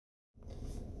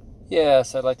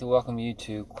Yes, I'd like to welcome you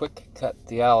to Quick Cut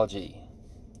Theology.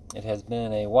 It has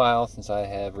been a while since I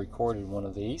have recorded one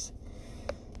of these.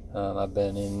 I've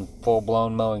been in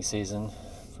full-blown mowing season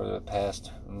for the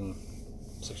past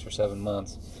 6 or 7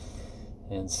 months,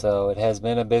 and so it has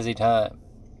been a busy time,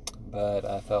 but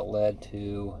I felt led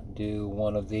to do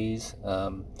one of these.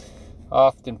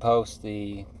 Often post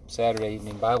the Saturday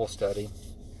evening Bible study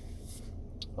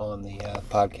on the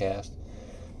podcast.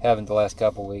 Haven't the last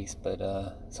couple weeks,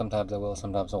 but sometimes I will,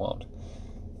 sometimes I won't.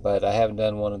 But I haven't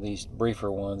done one of these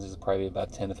briefer ones. It's probably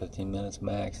about 10 to 15 minutes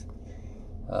max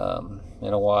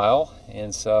in a while.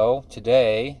 And so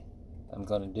today I'm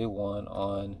going to do one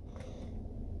on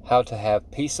how to have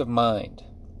peace of mind.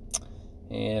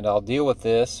 And I'll deal with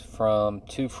this from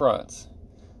two fronts.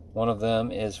 One of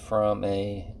them is from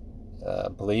a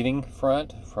believing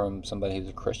front, from somebody who's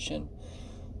a Christian,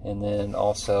 and then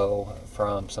also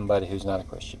from somebody who's not a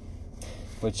Christian,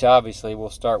 which obviously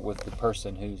we'll start with the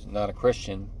person who's not a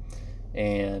Christian.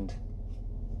 And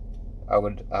I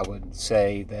would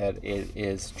say that it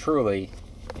is truly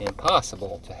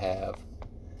impossible to have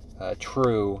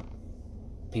true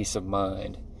peace of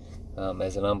mind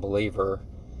as an unbeliever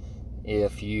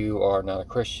if you are not a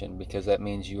Christian, because that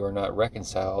means you are not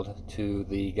reconciled to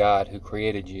the God who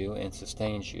created you and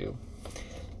sustains you.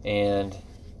 And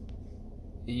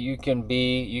you can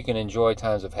enjoy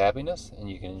times of happiness, and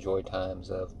you can enjoy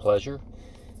times of pleasure,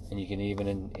 and you can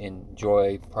even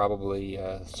enjoy probably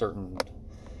certain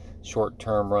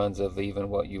short-term runs of even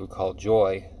what you would call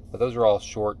joy. But those are all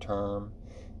short-term.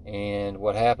 And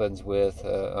what happens with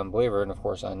unbeliever, and of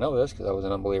course I know this because I was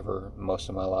an unbeliever most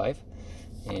of my life,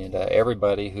 and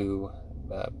everybody who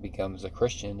becomes a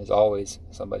Christian is always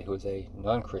somebody who is a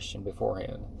non-Christian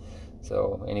beforehand.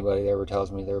 So anybody that ever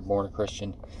tells me they're born a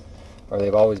Christian or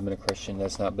they've always been a Christian,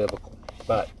 that's not biblical.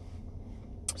 But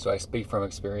so I speak from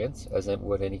experience, as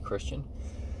would any Christian.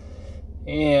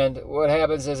 And what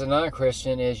happens as a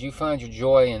non-Christian is you find your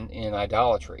joy in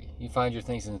idolatry. You find your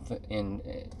things in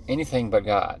anything but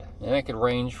God. And it could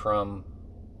range from,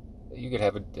 you could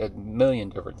have a million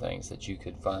different things that you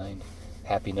could find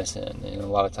happiness in. And a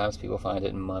lot of times people find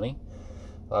it in money.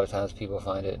 A lot of times people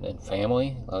find it in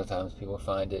family. A lot of times people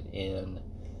find it in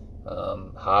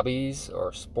hobbies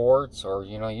or sports, or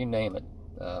you name it.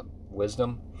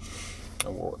 Wisdom,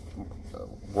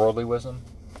 worldly wisdom.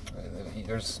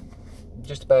 There's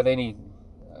just about any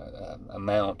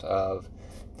amount of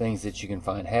things that you can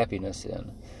find happiness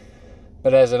in.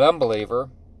 But as an unbeliever,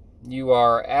 you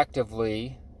are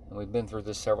actively, and we've been through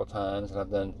this several times, and I've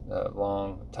done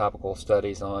long topical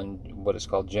studies on what is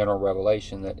called general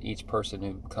revelation, that each person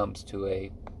who comes to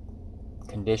a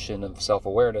condition of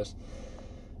self-awareness,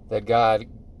 that God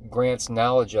grants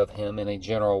knowledge of him in a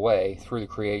general way through the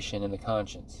creation and the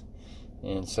conscience.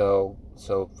 And so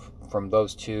from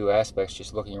those two aspects,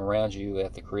 just looking around you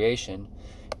at the creation,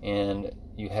 and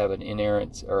you have an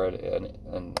inerrant or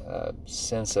a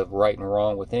sense of right and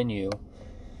wrong within you,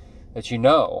 that you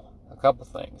know a couple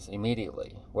things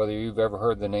immediately. Whether you've ever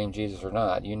heard the name Jesus or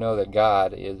not, you know that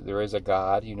there is a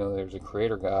God, you know there's a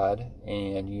creator God,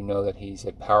 and you know that he's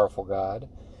a powerful God,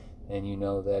 and you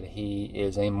know that he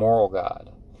is a moral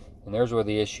God. And there's where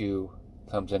the issue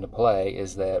comes into play,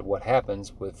 is that what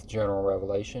happens with general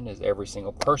revelation is every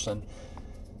single person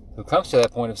who comes to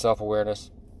that point of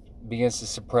self-awareness begins to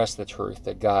suppress the truth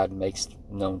that God makes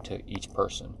known to each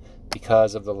person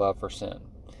because of the love for sin.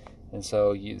 And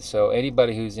so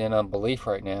anybody who's in unbelief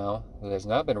right now, who has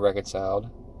not been reconciled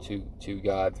to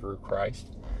God through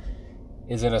Christ,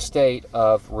 is in a state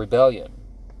of rebellion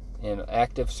and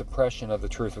active suppression of the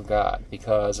truth of God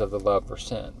because of the love for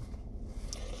sin.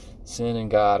 Sin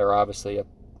and God are obviously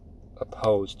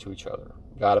opposed to each other.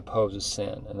 God opposes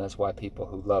sin, and that's why people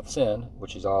who love sin,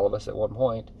 which is all of us at one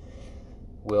point,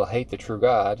 will hate the true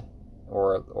God,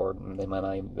 or they might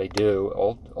not, they do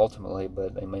ultimately,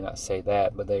 but they may not say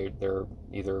that, but they're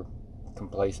either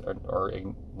complacent or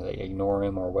they ignore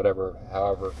him, or whatever,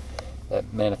 however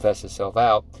that manifests itself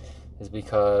out, is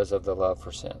because of the love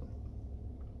for sin.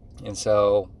 And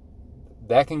so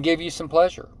that can give you some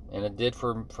pleasure, and it did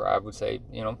for I would say,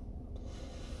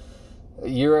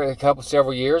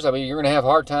 several years. I mean, you're going to have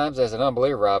hard times as an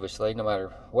unbeliever, obviously, no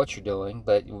matter what you're doing.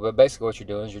 But basically, what you're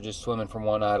doing is you're just swimming from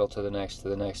one idol to the next, to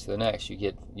the next, to the next. You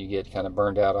get kind of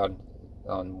burned out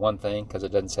on one thing because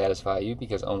it doesn't satisfy you,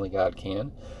 because only God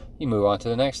can. You move on to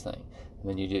the next thing, and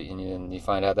then you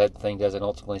find out that thing doesn't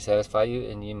ultimately satisfy you,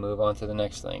 and you move on to the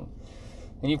next thing.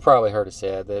 And you've probably heard it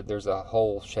said that there's a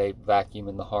hole-shaped vacuum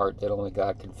in the heart that only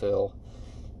God can fill,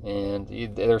 and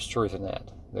there's truth in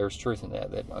that. There's truth in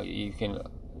that you can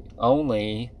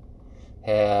only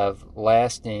have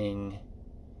lasting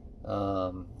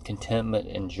contentment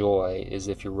and joy is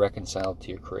if you're reconciled to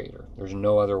your Creator. There's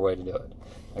no other way to do it.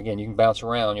 Again, you can bounce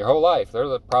around your whole life. There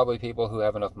are probably people who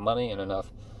have enough money and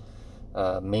enough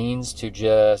means to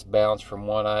just bounce from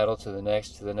one idol to the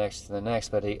next, to the next, to the next,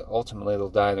 but ultimately they'll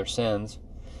die in their sins,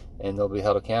 and they'll be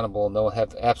held accountable, and they'll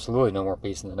have absolutely no more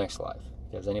peace in the next life.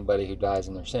 Because anybody who dies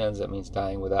in their sins, that means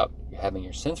dying without having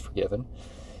your sins forgiven,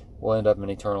 will end up in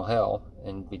eternal hell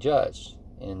and be judged.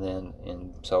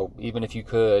 And so even if you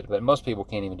could, but most people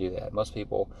can't even do that. Most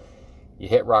people, you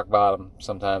hit rock bottom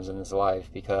sometimes in this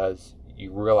life because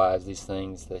you realize these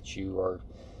things that you are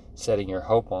setting your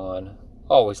hope on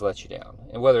always let you down.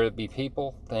 And whether it be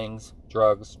people, things,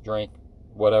 drugs, drink,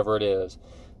 whatever it is,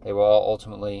 they will all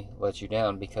ultimately let you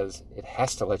down, because it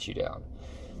has to let you down.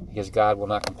 Because God will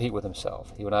not compete with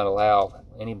himself. He will not allow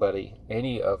anybody,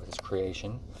 any of his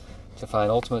creation, to find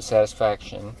ultimate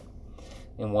satisfaction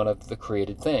in one of the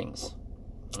created things.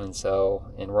 And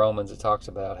so in Romans it talks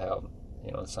about how,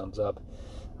 it sums up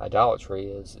idolatry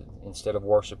is, instead of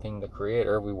worshiping the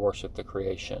Creator, we worship the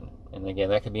creation. And again,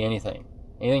 that could be anything.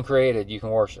 Anything created, you can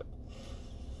worship.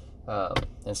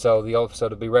 And so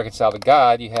to be reconciled to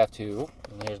God, you have to,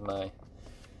 and here's my,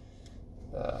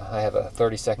 I have a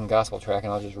 30-second gospel track,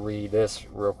 and I'll just read this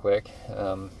real quick,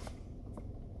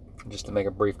 just to make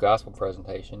a brief gospel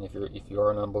presentation. If you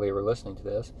are an unbeliever listening to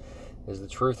this, the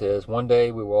truth is, one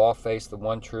day we will all face the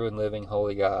one true and living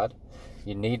holy God.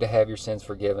 You need to have your sins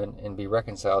forgiven and be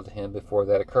reconciled to him before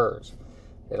that occurs.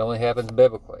 It only happens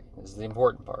biblically. This is the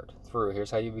important part.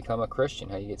 Here's how you become a Christian,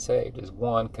 how you get saved, is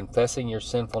 1, confessing your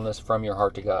sinfulness from your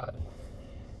heart to God.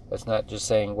 That's not just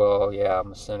saying, well, yeah,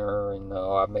 I'm a sinner and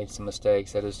I've made some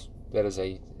mistakes. That is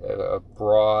a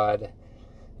broad,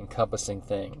 encompassing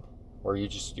thing, where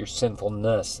your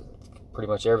sinfulness, pretty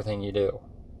much everything you do.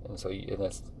 And so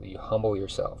you humble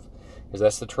yourself, because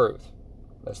that's the truth.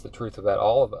 That's the truth about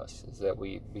all of us, is that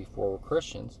before we're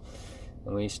Christians,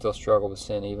 and we still struggle with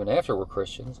sin even after we're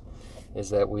Christians, is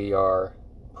that we are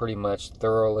pretty much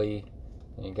thoroughly,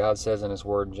 and God says in his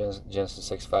word in Genesis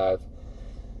 6:5,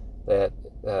 that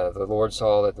the Lord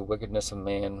saw that the wickedness of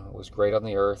man was great on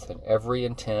the earth, and every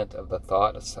intent of the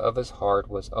thoughts of his heart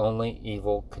was only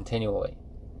evil continually.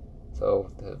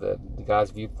 So the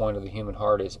God's viewpoint of the human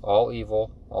heart is all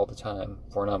evil all the time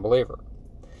for an unbeliever.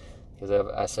 Because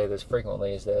I say this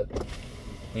frequently, is that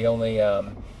the only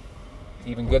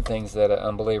even good things that an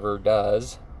unbeliever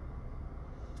does,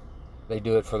 they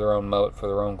do it for their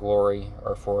own glory,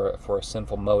 or for a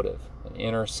sinful motive, an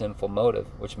inner sinful motive,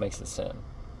 which makes it sin.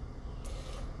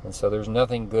 And so there's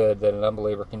nothing good that an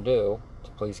unbeliever can do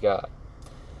to please God.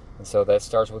 And so that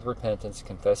starts with repentance,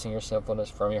 confessing your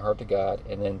sinfulness from your heart to God,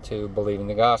 and then 2, believing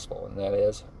the gospel. And that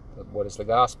is, what is the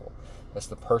gospel? That's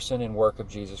the person and work of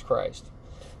Jesus Christ.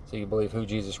 So you believe who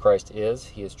Jesus Christ is.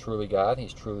 He is truly God.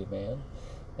 He's truly man.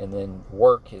 And then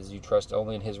work is, you trust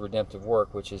only in his redemptive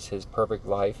work, which is his perfect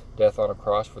life, death on a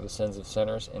cross for the sins of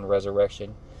sinners, and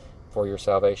resurrection for your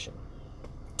salvation.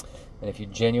 And if you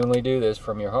genuinely do this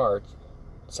from your heart,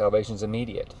 salvation is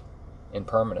immediate and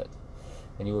permanent.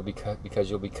 And you will because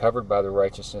you'll be covered by the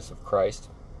righteousness of Christ,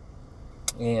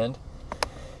 and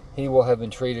he will have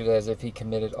been treated as if he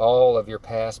committed all of your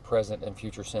past, present, and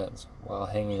future sins while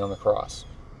hanging on the cross.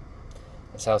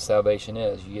 That's how salvation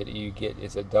is. You get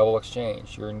it's a double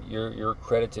exchange. You're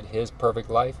credited his perfect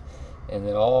life, and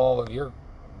then all of your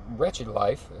wretched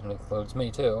life, and it includes me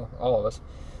too, all of us,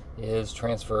 is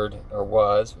transferred, or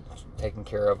was taken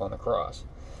care of on the cross.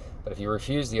 But if you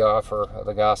refuse the offer of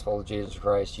the gospel of Jesus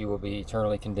Christ, you will be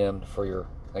eternally condemned for your,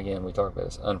 again, we talked about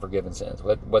this, unforgiven sins.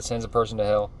 What sends a person to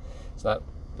hell? It's not,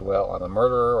 well, I'm a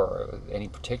murderer or any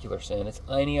particular sin. It's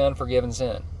any unforgiven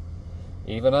sin.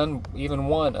 Even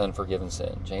one unforgiven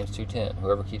sin. James 2:10.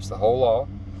 Whoever keeps the whole law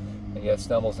and yet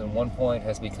stumbles in one point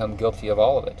has become guilty of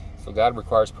all of it. So God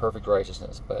requires perfect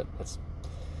righteousness, but it's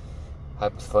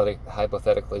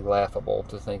hypothetically laughable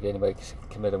to think anybody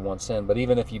committed one sin. But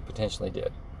even if you potentially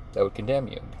did, that would condemn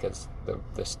you, because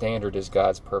the standard is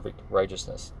God's perfect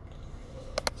righteousness.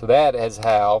 So that is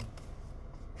how,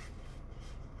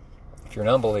 if you're an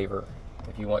unbeliever,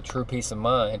 if you want true peace of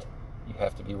mind, you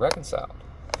have to be reconciled.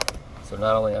 So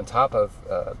not only on top of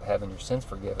having your sins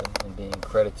forgiven and being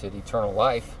credited eternal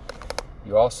life,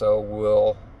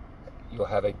 you'll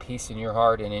have a peace in your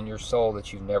heart and in your soul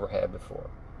that you've never had before.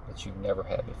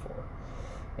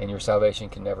 And your salvation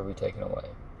can never be taken away.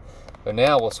 But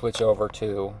now we'll switch over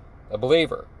to a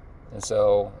believer. And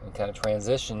so it kind of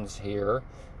transitions here.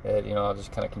 I'll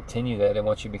just kind of continue that. And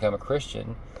once you become a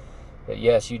Christian, that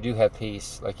yes, you do have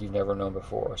peace like you've never known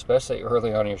before, especially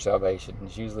early on in your salvation.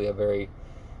 It's usually a very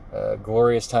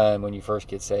glorious time when you first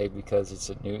get saved, because it's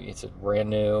a brand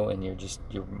new, and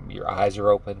your eyes are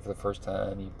open for the first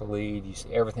time. You believe, you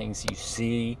see everything you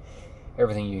see,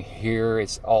 everything you hear.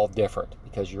 It's all different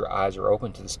because your eyes are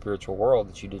open to the spiritual world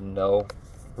that you didn't know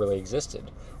really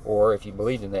existed, or if you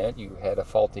believed in that, you had a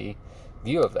faulty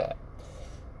view of that.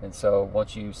 And so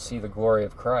once you see the glory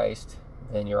of Christ,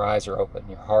 then your eyes are open,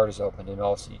 your heart is open, and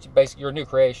also basically you're a new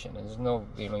creation. And there's no,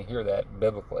 you hear that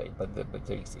biblically, but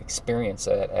to experience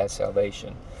that as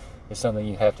salvation is something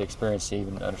you have to experience to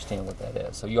even understand what that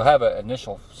is. So you'll have an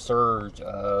initial surge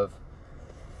of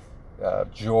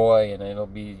joy, and it'll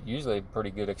be usually a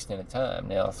pretty good extended time.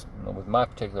 Now, with my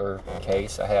particular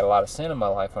case, I had a lot of sin in my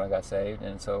life when I got saved,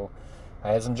 and so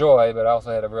I had some joy, but I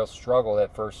also had a real struggle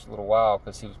that first little while,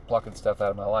 because he was plucking stuff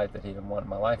out of my life that he didn't want in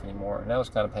my life anymore, and that was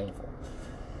kind of painful.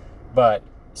 But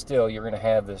still, you're going to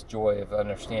have this joy of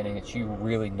understanding that you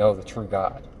really know the true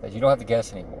God, that you don't have to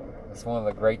guess anymore. That's one of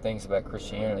the great things about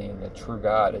Christianity and the true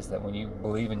God, is that when you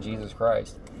believe in Jesus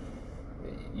Christ,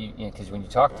 because when you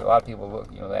talk to a lot of people,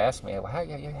 they ask me, well, how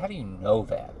do you know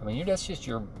that? I mean, that's just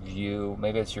your view.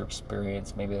 Maybe that's your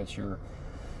experience. Maybe that's your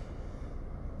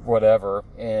whatever.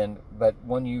 But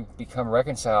when you become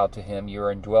reconciled to Him,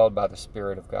 you're indwelled by the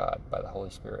Spirit of God, by the Holy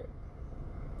Spirit.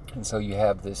 And so you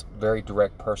have this very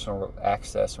direct personal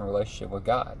access and relationship with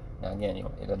God. Now, again,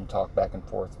 it doesn't talk back and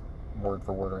forth word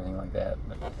for word or anything like that.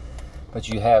 But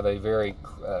you have a very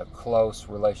close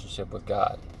relationship with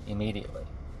God immediately.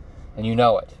 And you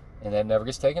know it. And that never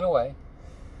gets taken away.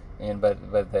 But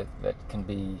that can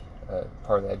be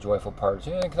part of that joyful part.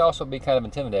 And it can also be kind of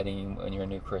intimidating when you're a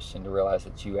new Christian to realize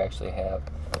that you actually have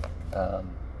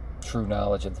true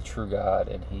knowledge of the true God,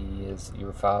 and He is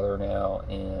your Father now,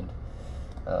 and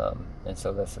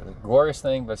so that's a glorious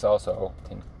thing, but it also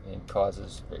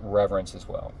causes reverence as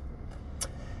well.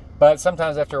 But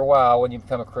sometimes after a while, when you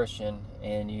become a Christian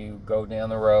and you go down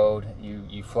the road,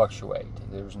 you fluctuate.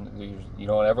 You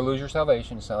don't ever lose your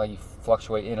salvation. It's not like you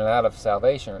fluctuate in and out of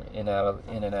salvation, in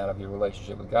and out of your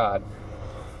relationship with God.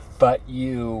 But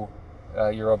your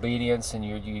obedience, and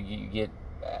you get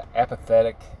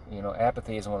apathetic.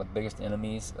 Apathy is one of the biggest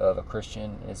enemies of a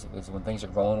Christian. Is when things are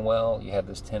going well, you have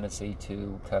this tendency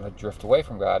to kind of drift away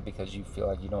from God because you feel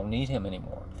like you don't need Him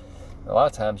anymore. A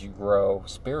lot of times you grow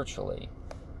spiritually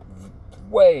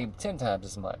way 10 times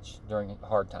as much during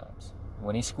hard times.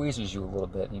 When He squeezes you a little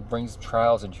bit, and He brings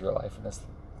trials into your life, and that's the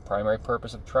primary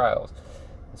purpose of trials,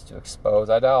 is to expose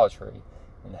idolatry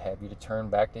and have you to turn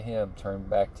back to Him, turn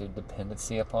back to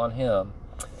dependency upon Him.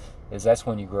 That's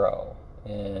when you grow.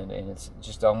 And it's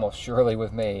just almost surely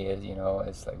with me,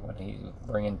 it's like when He's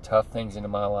bringing tough things into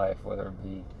my life, whether it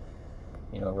be,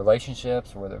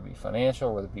 relationships, whether it be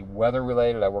financial, whether it be weather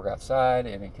related. I work outside,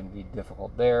 and it can be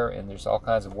difficult there, and there's all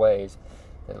kinds of ways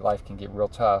that life can get real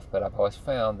tough. But I've always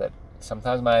found that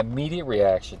sometimes my immediate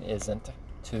reaction isn't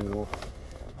to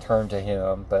turn to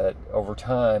Him, but over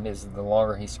time, the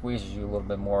longer He squeezes you a little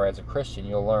bit more as a Christian,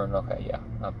 you'll learn, okay, yeah,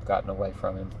 I've gotten away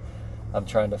from Him. I'm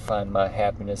trying to find my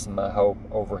happiness and my hope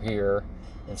over here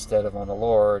instead of on the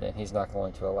Lord, and He's not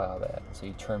going to allow that. So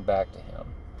you turn back to Him.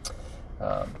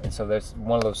 And so there's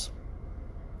one of those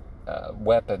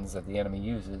weapons that the enemy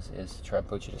uses is to try to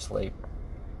put you to sleep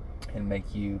and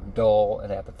make you dull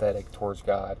and apathetic towards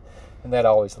God, and that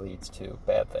always leads to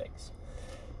bad things.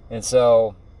 And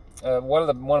so one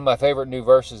of my favorite new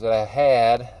verses that I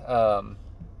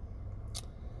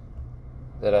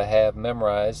have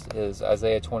memorized is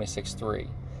Isaiah 26:3.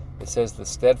 It says, "The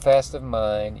steadfast of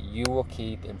mind you will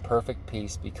keep in perfect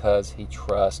peace because he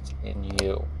trusts in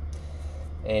you."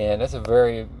 And that's a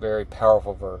very, very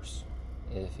powerful verse,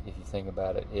 if you think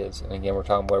about it. And again, what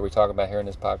are we talking about here in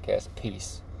this podcast?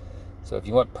 Peace. So if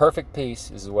you want perfect peace,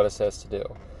 this is what it says to do.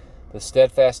 The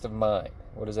steadfast of mind.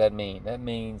 What does that mean? That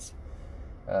means,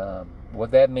 what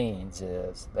that means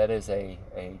is, that is a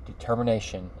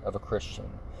determination of a Christian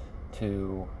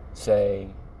to say,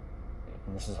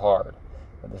 and this is hard,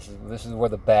 but this is where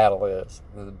the battle is.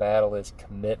 The battle is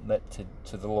commitment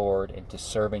to the Lord and to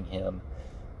serving Him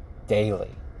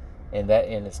daily, and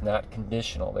it's not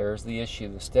conditional. There's the issue.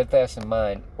 The steadfast in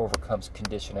mind overcomes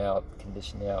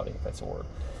conditionality, if that's a word.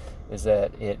 Is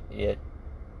that it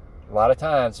a lot of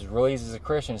times it's really easy as a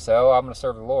Christian to say, oh, I'm going to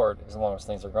serve the Lord as long as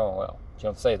things are going well. You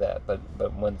don't say that, but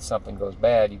when something goes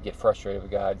bad, you get frustrated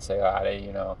with God and say,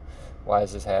 why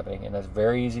is this happening? And that's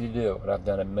very easy to do, and I've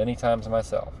done it many times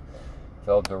myself.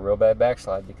 Fell into a real bad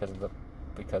backslide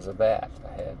because of that.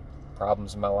 I had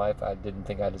problems in my life I didn't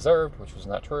think I deserved, which was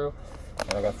not true,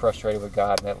 and I got frustrated with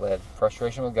God, and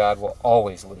frustration with God will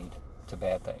always lead to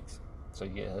bad things. So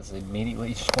you just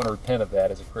want to repent of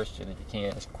that as a Christian if you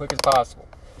can, as quick as possible,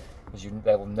 because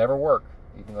that will never work.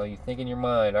 Even though you think in your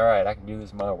mind, all right, I can do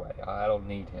this my way. I don't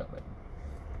need him.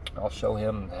 I'll show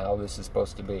him how this is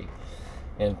supposed to be.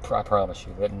 And I promise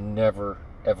you, that never,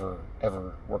 ever,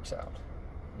 ever works out.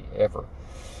 Ever.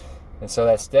 And so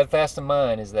that steadfast in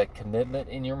mind is that commitment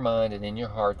in your mind and in your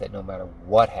heart that no matter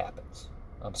what happens,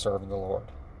 I'm serving the Lord.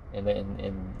 And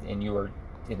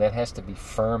that has to be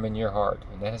firm in your heart.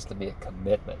 And that has to be a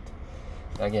commitment.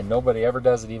 Now again, nobody ever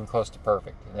does it even close to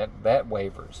perfect. And that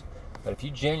wavers. But if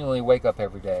you genuinely wake up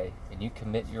every day and you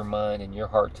commit your mind and your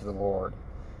heart to the Lord,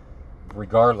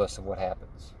 regardless of what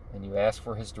happens, and you ask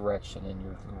for his direction, and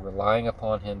you're relying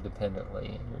upon him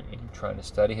dependently, and you're trying to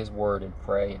study his word and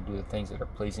pray and do the things that are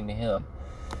pleasing to him,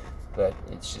 but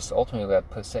it's just ultimately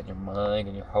about setting your mind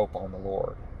and your hope on the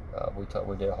Lord.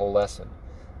 We did a whole lesson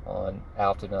on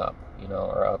out and up,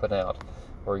 or up and out,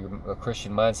 where your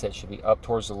Christian mindset should be up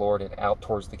towards the Lord and out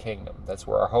towards the kingdom. That's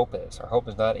where our hope is. Our hope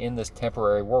is not in this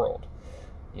temporary world.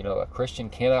 A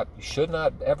Christian should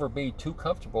not ever be too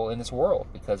comfortable in this world,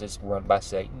 because it's run by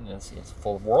Satan and it's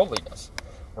full of worldliness.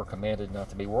 We're commanded not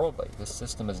to be worldly. This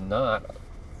system is not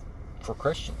for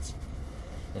Christians.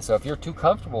 And so if you're too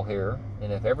comfortable here,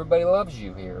 and if everybody loves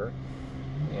you here,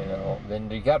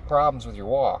 then you got problems with your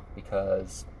walk,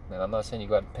 because, and I'm not saying you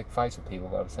go out and pick fights with people,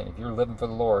 but I'm saying if you're living for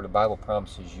the Lord, the Bible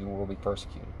promises you will be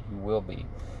persecuted. You will be.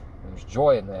 And there's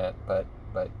joy in that,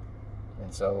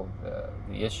 and so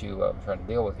the issue I'm trying to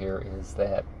deal with here is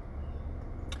that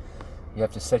you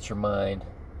have to set your mind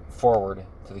forward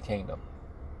to the kingdom.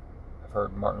 I've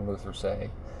heard Martin Luther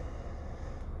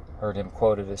heard him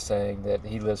quoted as saying that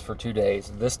he lives for 2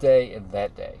 days, this day and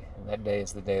that day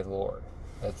is the day of the Lord.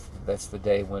 That's the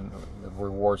day when the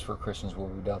rewards for Christians will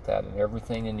be dealt out, and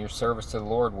everything in your service to the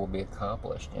Lord will be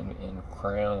accomplished and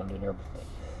crowned and everything.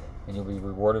 And you'll be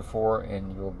rewarded for,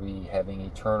 and you'll be having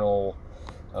eternal,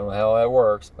 I don't know how that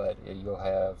works, but you'll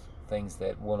have things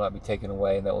that will not be taken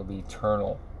away, and that will be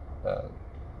eternal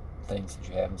things that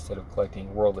you have instead of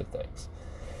collecting worldly things.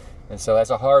 And so that's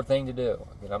a hard thing to do.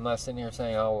 I'm not sitting here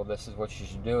saying, oh, well, this is what you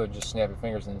should do, and just snap your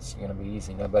fingers and it's going to be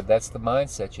easy. No, but that's the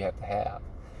mindset you have to have.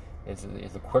 Is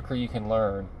the quicker you can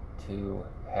learn to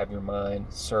have your mind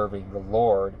serving the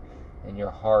Lord and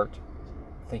your heart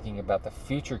thinking about the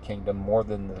future kingdom more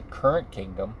than the current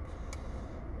kingdom,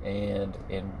 and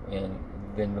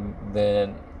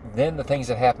then the things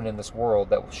that happen in this world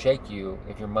that will shake you,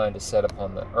 if your mind is set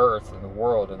upon the earth and the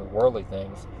world and the worldly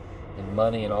things and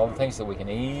money and all the things that we can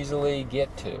easily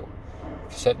get to,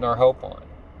 setting our hope on,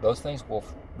 those things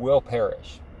will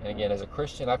perish. And again, as a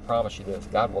Christian, I promise you this,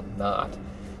 God will not.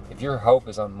 If your hope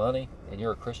is on money and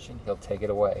you're a Christian, he'll take it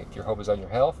away. If your hope is on your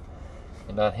health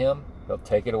and not him, he'll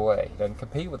take it away. He doesn't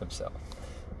compete with himself.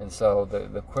 And so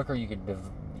the quicker you can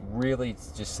really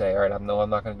just say, all right, I'm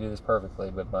not going to do this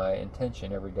perfectly, but my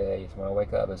intention every day is when I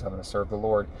wake up is I'm going to serve the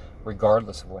Lord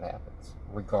regardless of what happens,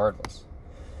 regardless.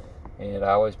 And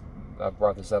I've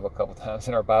brought this up a couple times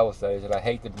in our Bible studies, and I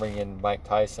hate to bring in Mike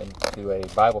Tyson to a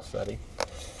Bible study.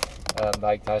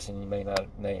 Mike Tyson, you may not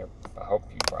know, I hope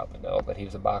you probably know, but he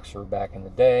was a boxer back in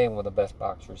the day, and one of the best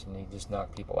boxers, and he just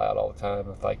knocked people out all the time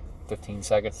with like 15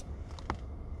 seconds.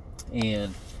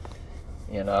 And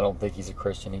I don't think he's a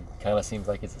Christian. He kind of seems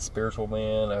like he's a spiritual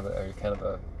man, or kind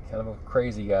of a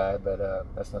crazy guy. But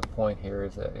that's not the point here.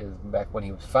 Is back when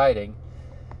he was fighting,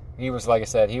 he was, like I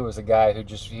said, he was a guy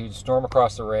he'd storm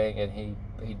across the ring and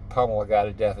he'd pummel a guy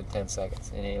to death in 10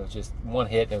 seconds, and it was just one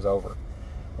hit and it was over.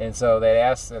 And so they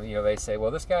asked, they say, well,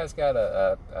 this guy's got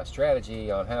a strategy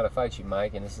on how to fight you,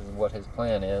 Mike, and this is what his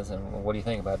plan is, and what do you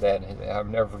think about that? And I'll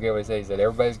never forget what he said. He said,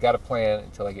 everybody's got a plan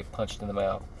until they get punched in the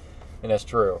mouth. And that's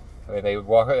true. I mean,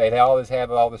 they'd always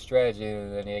have all the strategy,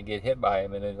 and then they get hit by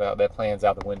him, and then that plan's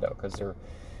out the window, because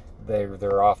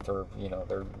they're off to,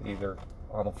 they're either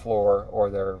on the floor or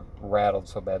they're rattled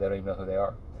so bad they don't even know who they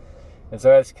are. And so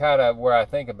that's kind of where I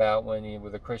think about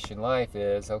with a Christian life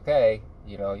is, okay,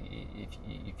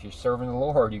 if you're serving the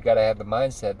Lord, you got to have the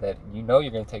mindset that you're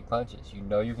going to take punches. You're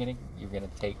going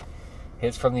to take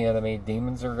hits from the enemy.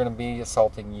 Demons are going to be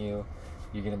assaulting you.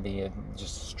 You're going to be in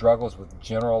just struggles with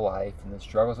general life, and then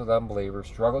struggles with unbelievers,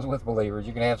 struggles with believers.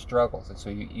 You're going to have struggles, and so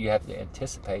you have to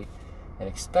anticipate and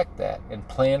expect that and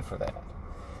plan for that.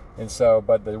 And so,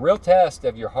 but the real test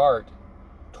of your heart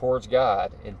towards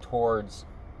God and towards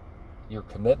your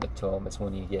commitment to him is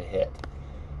when you get hit.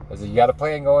 Because you got a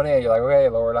plan going in. You're like, okay,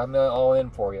 Lord, I'm all in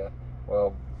for you.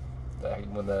 Well,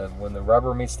 when the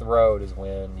rubber meets the road is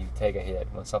when you take a hit,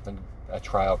 when a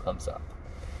trial comes up.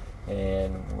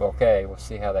 And okay, we'll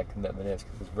see how that commitment is.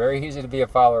 Because it's very easy to be a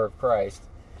follower of Christ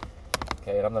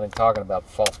Okay, and I'm not even talking about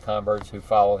false converts who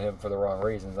follow him for the wrong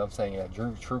reasons. I'm saying a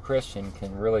true Christian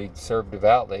can really serve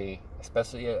devoutly,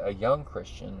 especially a young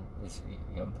Christian.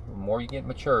 The more you get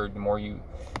matured, the more you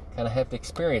kind of have to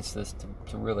experience this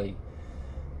to really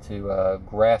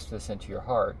grasp this into your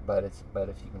heart. But if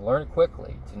you can learn it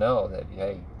quickly, to know that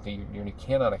hey, you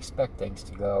cannot expect things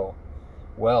to go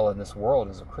well in this world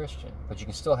as a Christian, but you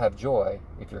can still have joy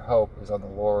if your hope is on the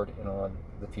Lord and on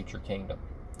the future kingdom.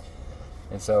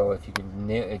 And so if you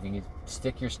can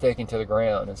stick your stake into the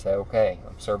ground and say, okay,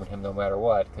 I'm serving him no matter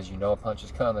what, because you know a punch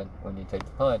is coming when you take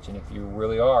the punch, and if you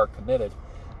really are committed,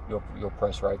 you'll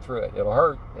press right through it. It'll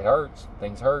hurt. It hurts.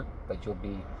 Things hurt, but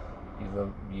you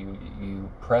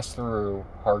press through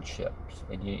hardships,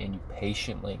 and you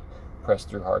patiently press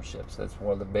through hardships. That's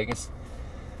one of the biggest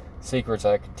secrets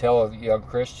I could tell a young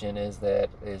Christian is that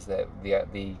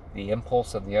the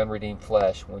impulse of the unredeemed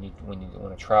flesh when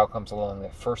a trial comes along,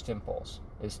 that first impulse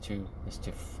is to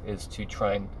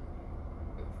try and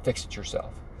fix it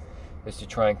yourself, is to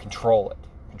try and control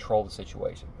the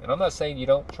situation. And I'm not saying you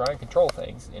don't try and control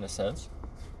things, in a sense,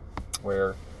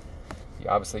 where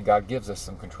obviously God gives us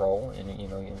some control, and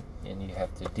you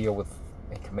have to deal with,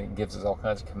 and gives us all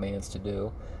kinds of commands to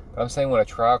do. But I'm saying when a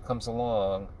trial comes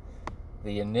along,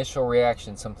 the initial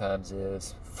reaction sometimes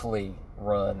is flee,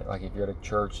 run. Like if you're at a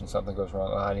church and something goes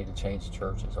wrong, I need to change the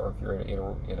churches. Or if you're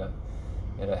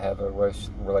have a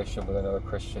relationship with another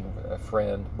Christian, a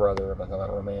friend, brother, I'm not talking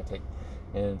about romantic,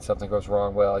 and something goes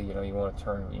wrong, well, you want to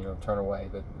turn away.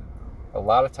 But a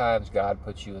lot of times God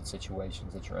puts you in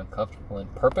situations that you're uncomfortable in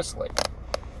purposely.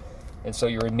 And so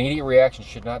your immediate reaction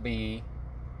should not be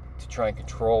to try and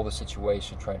control the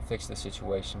situation, try and fix the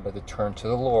situation, but to turn to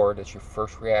the Lord. That's your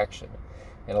first reaction.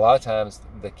 And a lot of times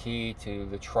the key to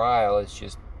the trial is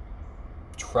just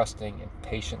trusting and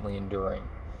patiently enduring.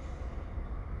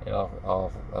 And I don't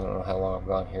know how long I've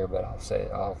gone here, but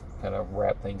I'll kind of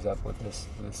wrap things up with this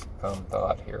common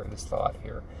thought here. This thought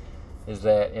here is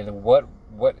that, and what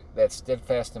that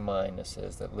steadfast in mindedness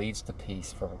is that leads to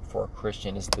peace for a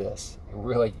Christian is this. It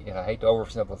really, I hate to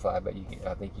oversimplify, but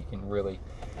I think you can really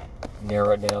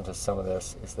narrow it down to some of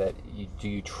this, is that do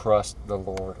you trust the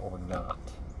Lord or not?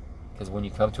 Because when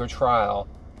you come to a trial,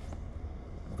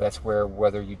 that's where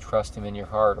whether you trust him in your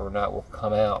heart or not will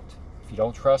come out. If you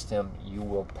don't trust him, you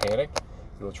will panic,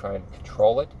 you will try and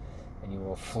control it, and you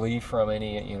will flee from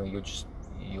any, you'll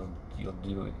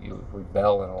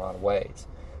rebel in a lot of ways.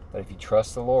 But if you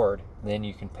trust the Lord, then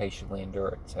you can patiently endure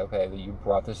it. Say, okay, you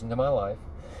brought this into my life,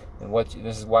 and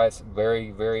this is why it's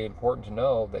very, very important to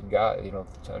know that God,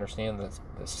 to understand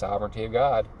the sovereignty of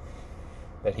God,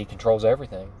 that he controls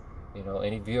everything.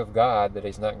 Any view of God that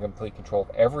he's not in complete control of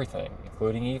everything,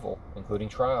 including evil, including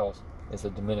trials, is a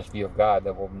diminished view of God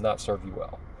that will not serve you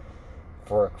well.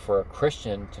 For a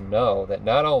Christian to know that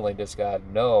not only does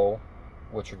God know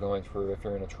what you're going through if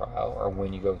you're in a trial or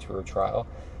when you go through a trial,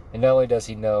 and not only does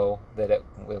he know that it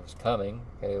was coming,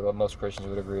 okay, well, most Christians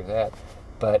would agree with that,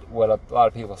 but what a lot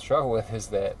of people struggle with is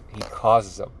that he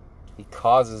causes them. He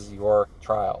causes your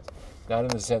trials. Not in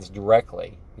the sense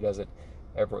directly. He doesn't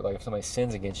ever, like if somebody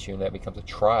sins against you and that becomes a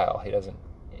trial, he doesn't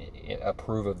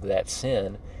approve of that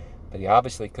sin, but he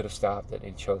obviously could have stopped it and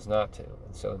he chose not to.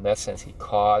 And so in that sense, he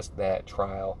caused that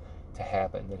trial to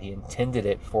happen, that he intended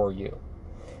it for you.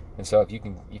 And so if you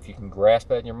can grasp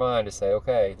that in your mind to say,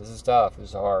 okay, this is tough, this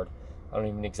is hard, I don't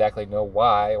even exactly know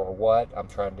why or what I'm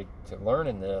trying to learn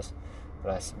in this,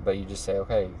 but you just say,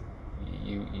 okay,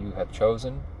 you have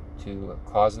chosen to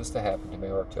cause this to happen to me,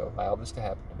 or to allow this to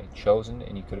happen to me. Chosen,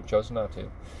 and you could have chosen not to.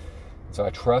 So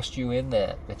I trust you in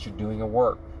that you're doing a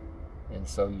work. And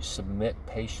so you submit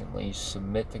patiently, you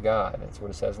submit to God. That's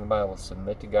what it says in the Bible,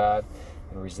 submit to God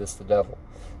and resist the devil.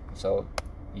 And so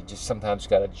you just sometimes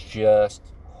got to just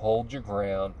hold your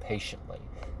ground patiently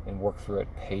and work through it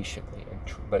patiently.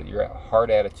 But your heart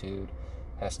attitude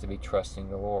has to be trusting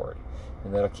the Lord.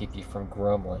 And that'll keep you from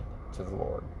grumbling to the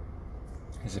Lord.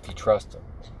 Because if you trust him.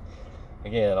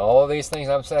 Again, all of these things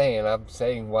I'm saying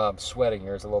while I'm sweating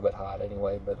here. It's a little bit hot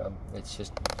anyway, but it's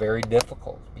just very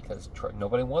difficult because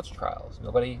nobody wants trials. The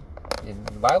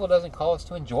Bible doesn't call us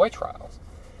to enjoy trials.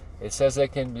 It says they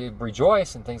can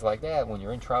rejoice and things like that when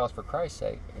you're in trials for Christ's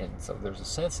sake. And so there's a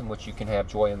sense in which you can have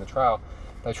joy in the trial.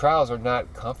 But trials are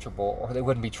not comfortable, or they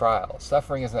wouldn't be trials.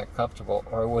 Suffering is not comfortable,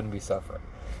 or it wouldn't be suffering.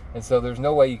 And so there's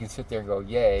no way you can sit there and go,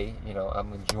 yay,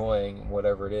 I'm enjoying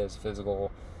whatever it is, physical,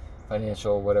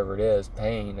 financial, whatever it is,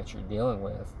 pain that you're dealing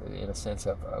with, in a sense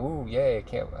of, oh, yay,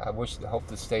 I hope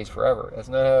this stays forever. That's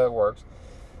not how it works.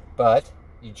 But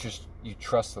you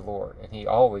trust the Lord, and he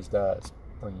always does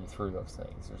bring you through those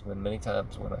things. There's been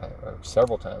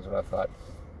several times when I thought,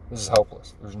 this is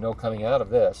hopeless. There's no coming out of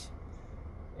this.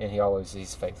 and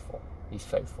he's faithful. He's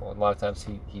faithful. And a lot of times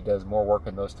he does more work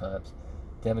in those times,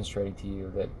 demonstrating to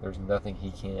you that there's nothing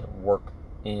he can't work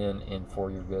in and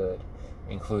for your good,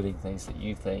 including things that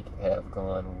you think have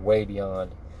gone way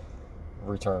beyond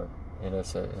return. And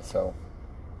so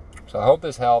I hope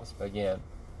this helps. Again,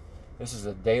 this is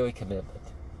a daily commitment,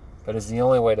 but it's the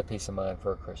only way to peace of mind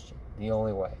for a Christian. The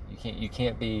only way. You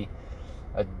can't be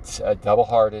a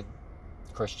double-hearted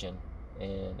Christian,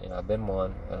 and I've been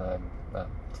one, and I'm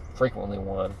frequently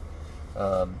one,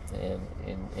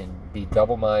 and be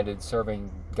double-minded,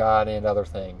 serving God and other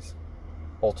things,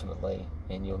 ultimately,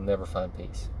 and you'll never find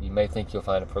peace. You may think you'll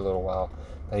find it for a little while,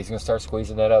 but he's going to start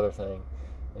squeezing that other thing,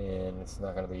 and it's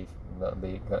not going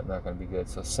to be good.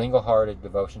 So single-hearted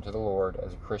devotion to the Lord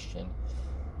as a Christian,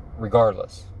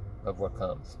 regardless of what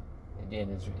comes,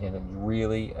 and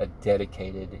really a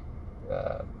dedicated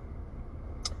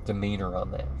demeanor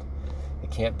on that.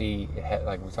 It can't be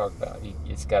like we talked about.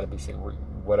 It's got to be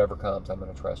whatever comes, I'm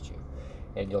going to trust you,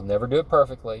 and you'll never do it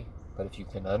perfectly. But if you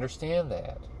can understand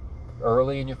that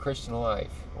early in your Christian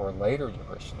life or later in your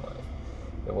Christian life,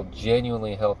 it will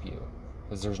genuinely help you.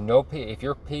 Because there's no peace. If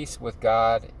your peace with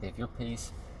God, if your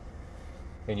peace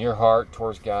in your heart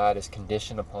towards God is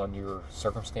conditioned upon your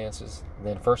circumstances,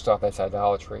 then first off, that's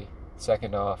idolatry.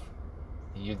 Second off,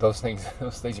 those things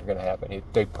are going to happen.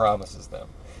 They promises them,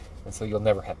 and so you'll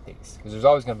never have peace. Because there's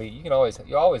always going to be. You always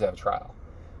have a trial.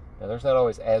 Now, there's not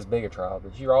always as big a trial,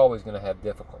 but you're always going to have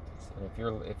difficulties. And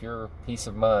if your peace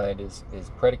of mind is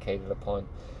predicated upon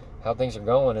how things are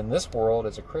going in this world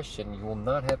as a Christian, you will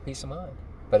not have peace of mind.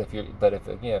 But if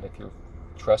you're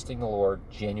trusting the Lord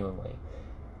genuinely,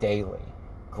 daily,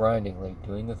 grindingly,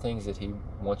 doing the things that He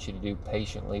wants you to do,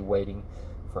 patiently waiting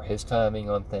for His timing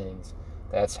on things,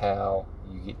 that's how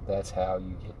you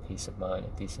get peace of mind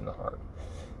and peace in the heart.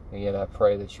 Again, I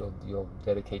pray that you'll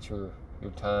dedicate your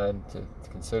time to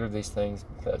consider these things,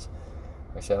 because,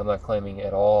 like I said, I'm not claiming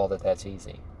at all that that's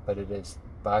easy, but it is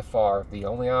by far the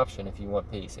only option if you want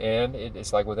peace. And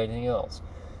it's like with anything else.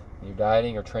 When you're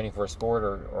dieting or training for a sport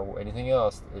or anything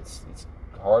else, it's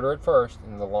harder at first,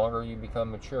 and the longer you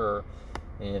become mature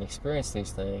and experience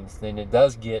these things, then it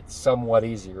does get somewhat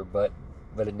easier, but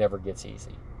it never gets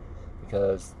easy,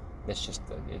 because it's just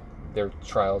their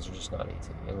trials are just not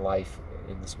easy, and life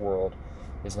in this world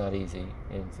is not easy,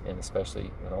 and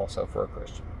especially and also for a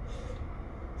Christian.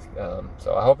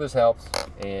 So I hope this helps,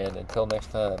 and until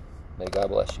next time, may God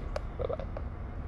bless you. Bye-bye.